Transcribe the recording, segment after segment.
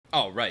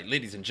All right,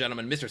 ladies and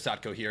gentlemen,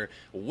 MrSotko here.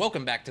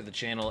 Welcome back to the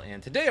channel,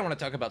 and today I want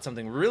to talk about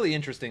something really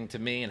interesting to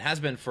me and has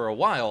been for a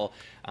while.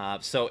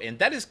 And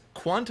that is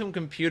quantum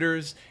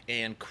computers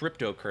and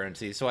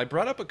cryptocurrency. So I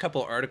brought up a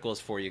couple articles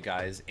for you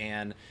guys,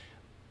 and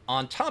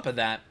on top of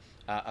that,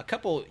 a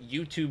couple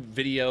YouTube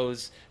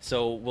videos.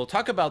 So we'll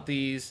talk about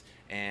these,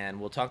 and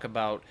we'll talk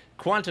about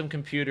quantum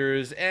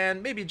computers,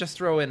 and maybe just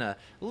throw in a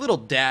little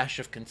dash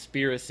of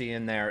conspiracy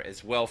in there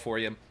as well for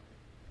you.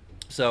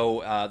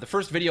 So the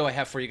first video I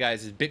have for you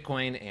guys is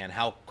Bitcoin and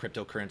how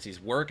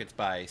cryptocurrencies work. It's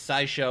by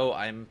SciShow.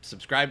 I'm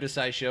subscribed to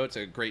SciShow. It's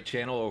a great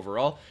channel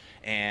overall.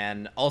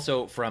 And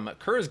also from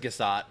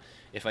Kurzgesagt,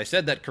 if I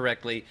said that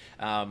correctly,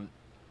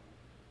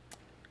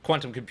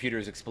 Quantum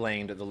Computers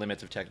Explained, the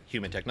Limits of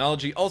Human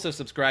Technology. Also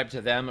subscribe to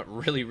them.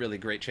 Really, really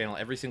great channel.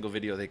 Every single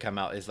video they come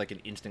out is like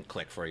an instant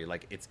click for you.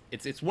 Like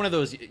it's one of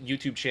those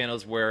YouTube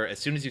channels where as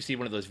soon as you see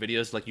one of those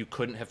videos, like you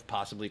couldn't have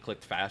possibly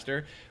clicked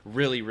faster.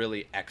 Really,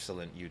 really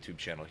excellent YouTube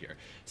channel here.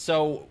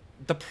 So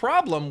the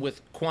problem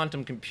with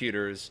quantum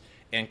computers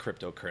and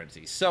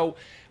cryptocurrency. So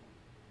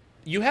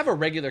you have a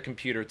regular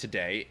computer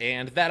today,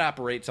 and that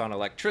operates on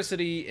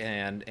electricity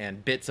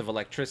and bits of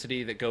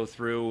electricity that go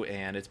through,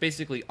 and it's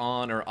basically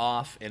on or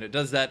off, and it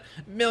does that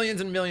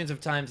millions and millions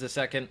of times a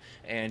second,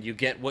 and you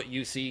get what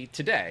you see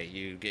today.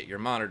 You get your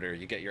monitor,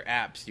 you get your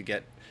apps, you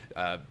get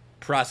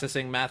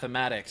processing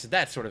mathematics,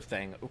 that sort of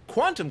thing.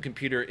 Quantum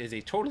computer is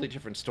a totally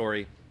different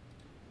story,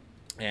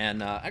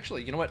 and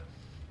actually, you know what?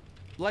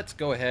 Let's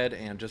go ahead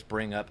and just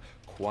bring up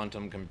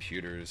quantum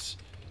computers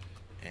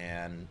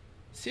and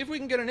see if we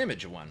can get an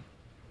image of one.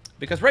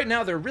 Because right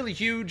now they're really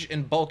huge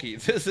and bulky.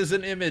 This is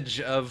an image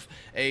of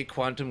a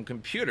quantum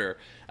computer.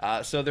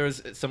 So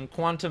there's some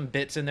quantum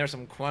bits in there,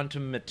 some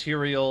quantum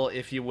material,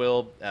 if you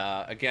will.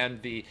 Again,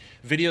 the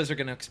videos are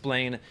going to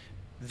explain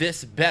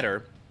this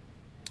better.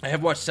 I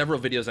have watched several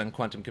videos on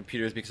quantum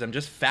computers because I'm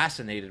just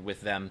fascinated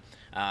with them.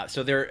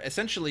 So they're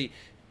essentially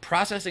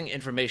processing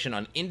information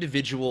on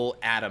individual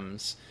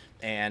atoms,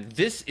 and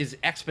this is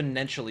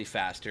exponentially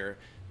faster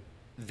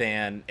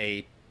than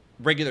a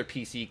regular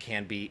PC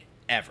can be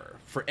ever.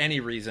 For any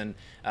reason,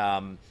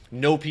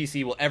 no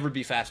PC will ever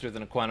be faster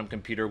than a quantum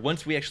computer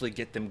once we actually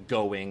get them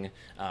going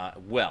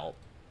well.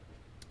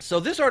 So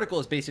this article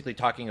is basically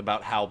talking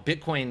about how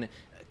Bitcoin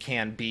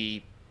can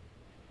be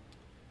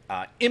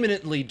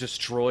imminently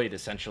destroyed,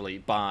 essentially,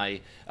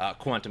 by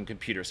quantum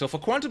computers. So if a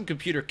quantum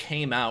computer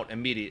came out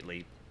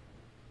immediately,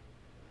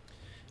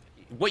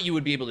 what you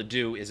would be able to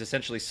do is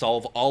essentially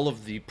solve all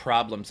of the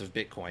problems of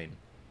Bitcoin.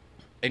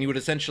 And you would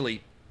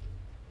essentially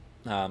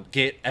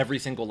get every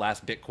single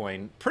last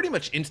Bitcoin pretty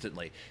much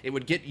instantly. It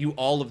would get you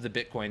all of the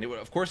Bitcoin. It would,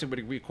 of course, it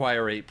would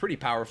require a pretty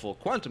powerful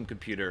quantum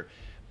computer,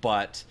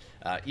 but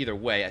either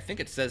way, I think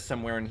it says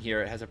somewhere in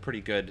here, it has a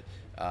pretty good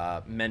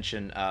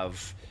mention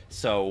of,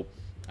 so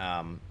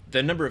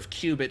the number of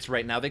qubits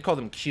right now, they call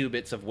them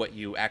qubits of what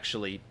you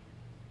actually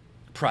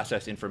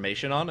process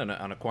information on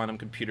a quantum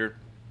computer.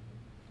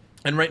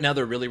 And right now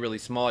they're really, really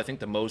small. I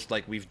think the most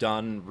like we've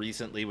done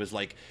recently was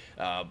like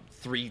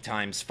 3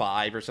 times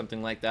 5 or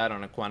something like that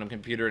on a quantum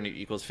computer, and it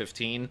equals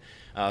 15.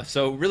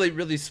 So really,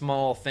 really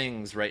small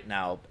things right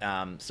now.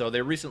 So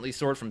they recently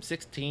soared from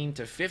 16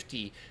 to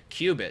 50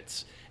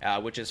 qubits,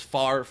 which is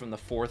far from the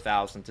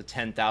 4,000 to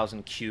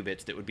 10,000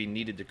 qubits that would be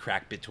needed to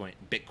crack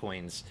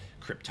Bitcoin's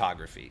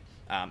cryptography.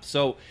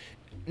 So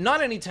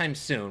not anytime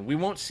soon. We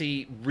won't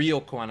see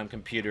real quantum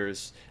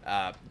computers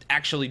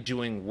actually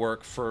doing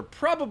work for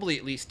probably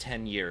at least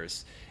 10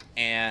 years.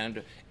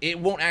 And it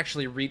won't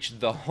actually reach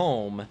the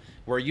home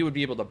where you would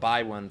be able to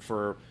buy one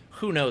for,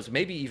 who knows,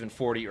 maybe even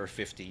 40 or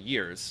 50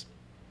 years.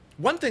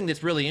 One thing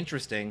that's really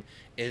interesting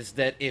is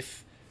that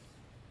if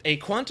a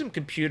quantum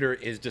computer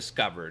is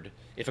discovered,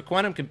 if a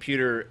quantum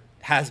computer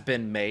has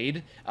been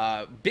made,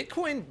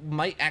 Bitcoin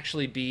might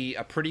actually be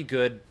a pretty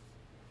good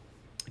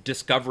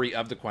discovery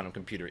of the quantum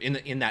computer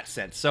in that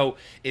sense. So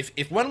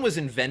if one was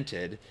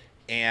invented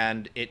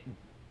and it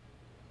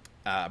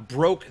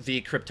broke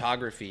the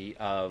cryptography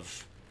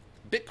of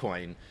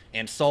Bitcoin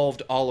and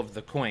solved all of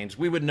the coins,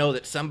 we would know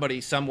that somebody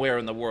somewhere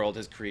in the world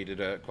has created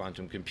a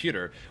quantum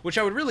computer, which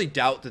I would really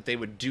doubt that they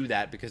would do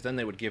that, because then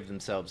they would give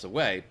themselves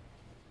away.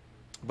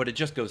 But it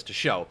just goes to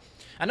show.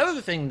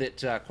 Another thing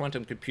that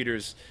quantum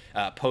computers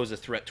pose a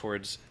threat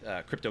towards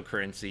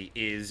cryptocurrency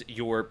is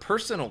your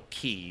personal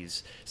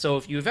keys. So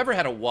if you've ever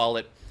had a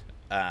wallet,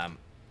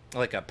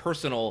 like a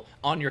personal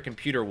on your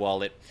computer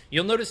wallet,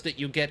 you'll notice that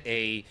you get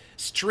a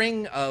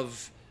string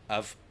of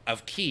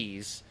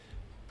keys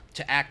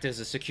to act as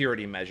a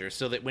security measure,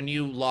 so that when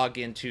you log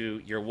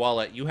into your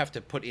wallet, you have to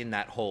put in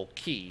that whole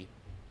key.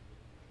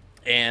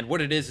 And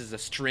what it is a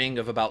string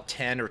of about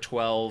 10 or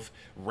 12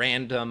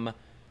 random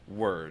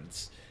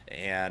words,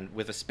 and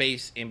with a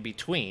space in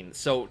between.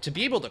 So to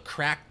be able to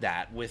crack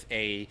that with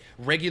a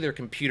regular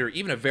computer,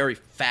 even a very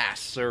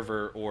fast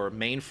server or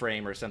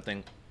mainframe or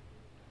something,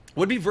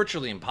 would be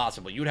virtually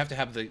impossible. You would have to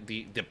have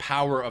the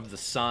power of the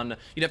sun.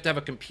 You'd have to have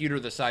a computer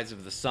the size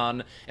of the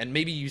sun, and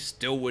maybe you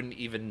still wouldn't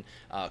even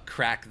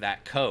crack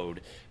that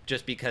code.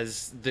 just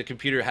because the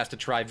computer has to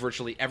try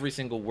virtually every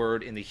single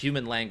word in the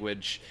human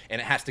language, and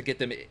it has to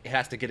get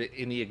it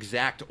in the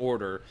exact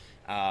order.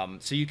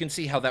 So you can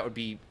see how that would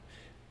be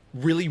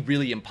really,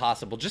 really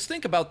impossible. Just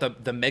think about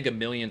the Mega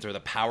Millions or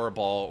the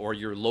Powerball or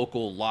your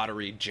local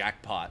lottery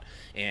jackpot,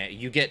 and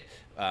you get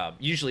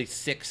usually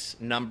 6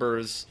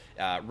 numbers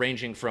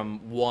ranging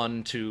from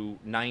 1 to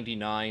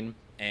 99,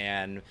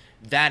 and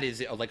that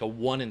is like a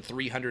 1 in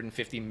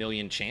 350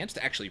 million chance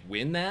to actually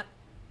win that.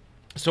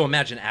 So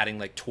imagine adding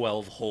like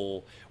 12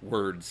 whole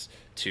words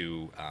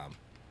to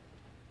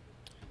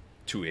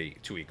a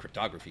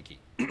cryptography key.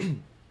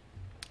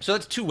 So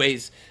that's 2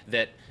 ways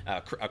that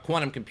a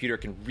quantum computer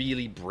can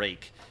really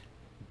break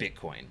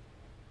Bitcoin.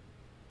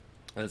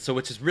 So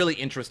which is really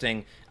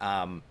interesting.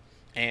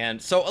 And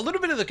so a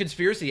little bit of the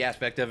conspiracy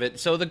aspect of it.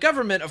 So the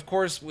government, of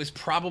course, was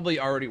probably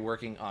already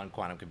working on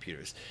quantum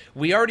computers.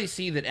 We already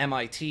see that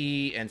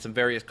MIT and some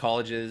various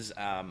colleges,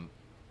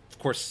 of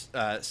course,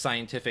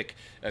 scientific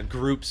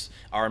groups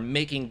are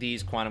making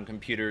these quantum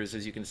computers.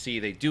 As you can see,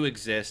 they do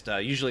exist.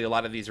 Usually a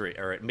lot of these are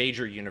at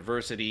major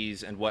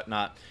universities and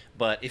whatnot.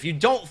 But if you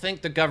don't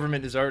think the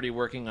government is already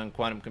working on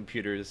quantum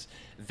computers,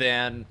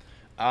 then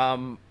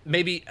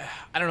maybe,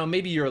 I don't know,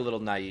 maybe you're a little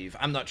naive.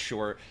 I'm not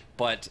sure.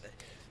 But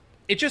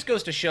it just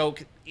goes to show,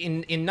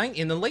 in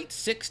the late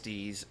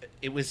 60s,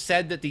 it was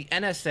said that the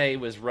NSA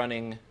was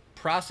running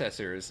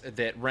processors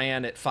that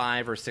ran at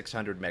 500 or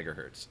 600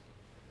 megahertz.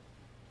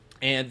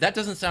 And that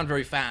doesn't sound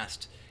very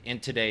fast in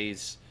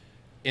today's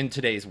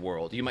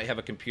world. You might have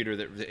a computer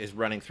that is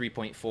running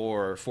 3.4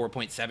 or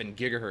 4.7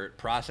 gigahertz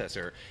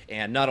processor,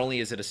 and not only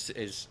is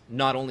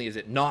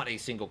it not a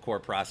single core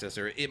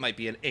processor, it might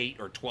be an 8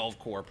 or 12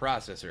 core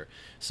processor.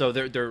 So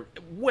they're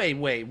way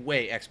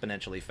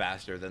exponentially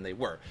faster than they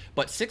were.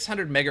 But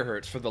 600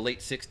 megahertz for the late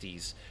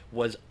 60s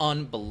was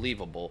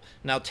unbelievable.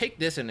 Now take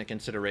this into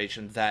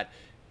consideration, that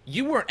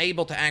you weren't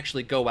able to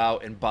actually go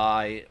out and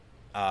buy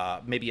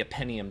maybe a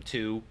Pentium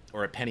 2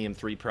 or a Pentium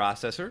 3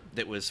 processor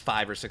that was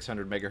 500 or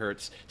 600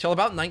 megahertz till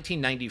about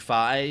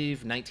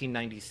 1995,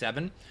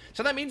 1997.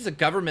 So that means the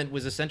government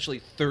was essentially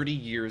 30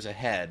 years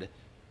ahead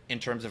in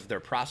terms of their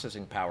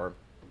processing power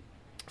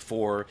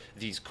for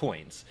these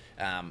coins.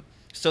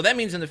 So that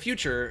means in the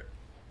future,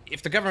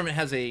 if the government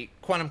has a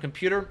quantum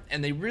computer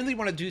and they really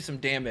want to do some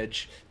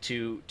damage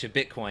to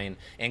Bitcoin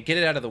and get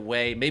it out of the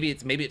way, maybe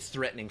it's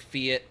threatening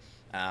fiat.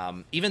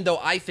 Even though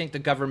I think the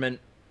government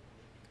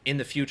in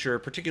the future,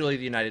 particularly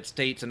the United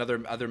States and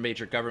other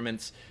major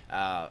governments,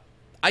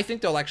 I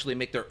think they'll actually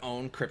make their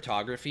own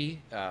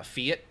cryptography,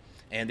 fiat,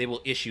 and they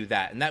will issue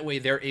that. And that way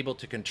they're able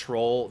to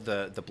control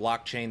the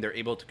blockchain, they're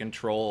able to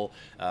control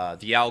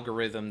the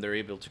algorithm, they're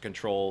able to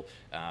control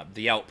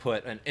the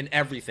output and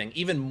everything,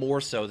 even more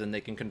so than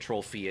they can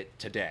control fiat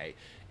today.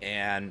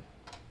 And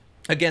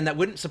again, that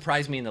wouldn't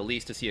surprise me in the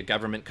least to see a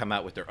government come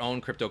out with their own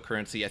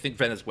cryptocurrency. I think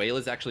Venezuela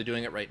is actually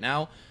doing it right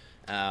now.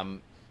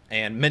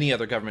 And many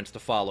other governments to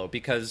follow,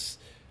 because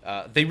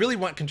they really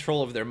want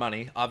control of their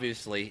money,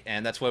 obviously,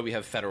 and that's why we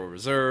have federal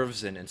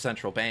reserves and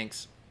central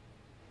banks,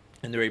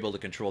 and they're able to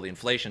control the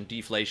inflation,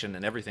 deflation,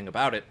 and everything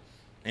about it,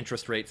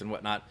 interest rates and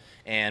whatnot.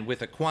 And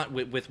with a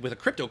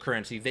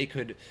cryptocurrency, they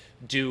could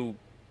do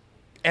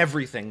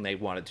everything they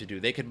wanted to do.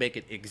 They could make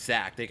it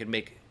exact. They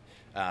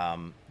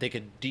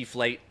could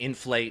deflate,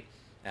 inflate,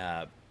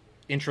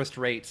 interest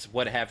rates,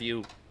 what have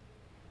you,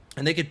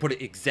 and they could put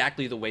it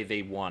exactly the way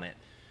they want it.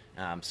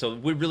 So it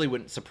really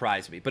wouldn't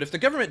surprise me. But if the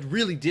government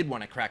really did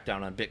want to crack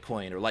down on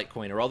Bitcoin or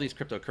Litecoin or all these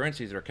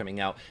cryptocurrencies that are coming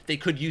out, they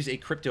could use a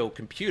crypto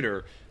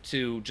computer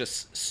to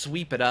just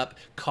sweep it up,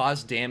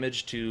 cause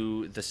damage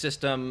to the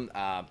system,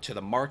 to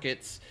the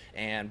markets,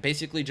 and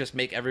basically just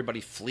make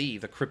everybody flee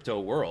the crypto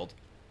world.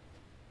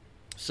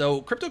 So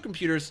crypto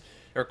computers,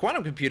 or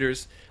quantum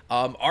computers,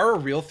 are a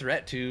real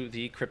threat to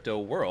the crypto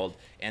world,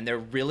 and they're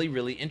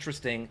really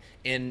interesting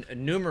in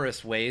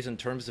numerous ways in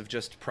terms of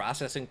just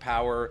processing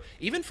power,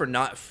 even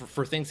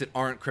for things that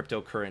aren't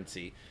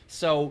cryptocurrency.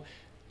 So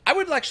I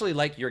would actually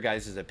like your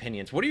guys'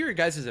 opinions. What are your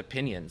guys'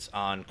 opinions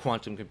on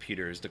quantum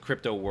computers, the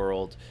crypto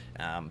world,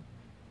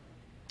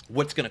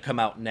 what's going to come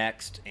out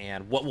next,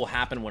 and what will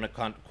happen when a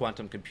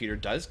quantum computer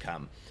does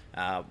come?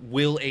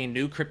 Will a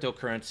new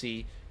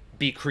cryptocurrency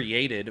be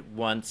created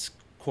once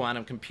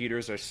quantum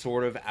computers are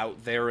sort of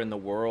out there in the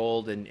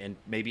world, and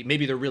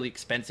maybe they're really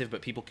expensive,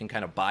 but people can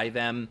kind of buy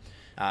them,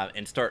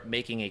 and start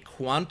making a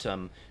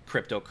quantum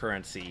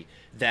cryptocurrency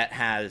that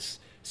has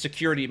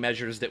security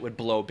measures that would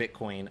blow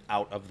Bitcoin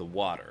out of the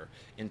water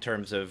in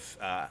terms of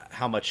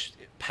how much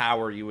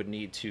power you would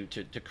need to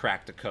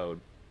crack the code.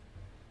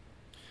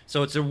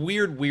 So it's a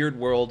weird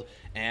world,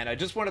 and I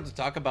just wanted to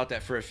talk about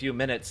that for a few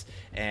minutes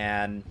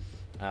and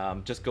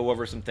just go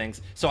over some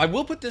things. So I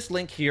will put this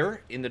link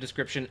here in the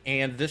description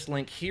and this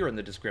link here in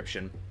the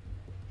description.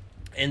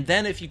 And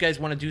then if you guys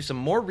want to do some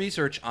more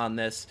research on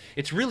this,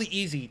 it's really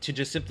easy to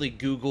just simply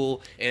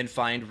Google and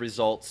find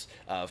results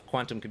of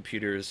quantum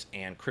computers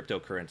and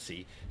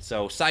cryptocurrency.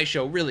 So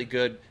SciShow, really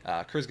good.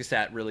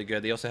 Kurzgesagt, really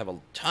good. They also have a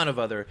ton of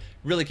other,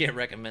 really can't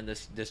recommend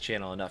this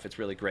channel enough. It's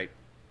really great.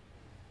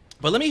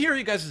 But let me hear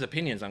you guys'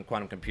 opinions on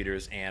quantum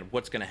computers and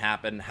what's going to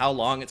happen, how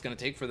long it's going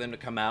to take for them to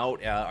come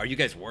out. Are you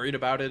guys worried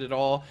about it at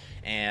all?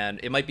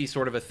 And it might be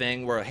sort of a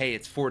thing where, hey,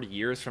 it's 40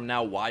 years from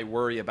now. Why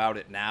worry about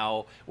it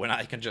now when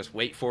I can just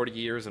wait 40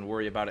 years and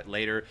worry about it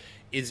later?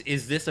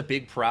 Is this a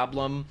big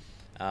problem?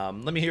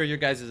 Let me hear your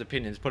guys'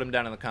 opinions. Put them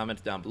down in the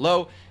comments down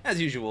below.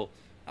 As usual,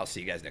 I'll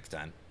see you guys next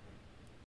time.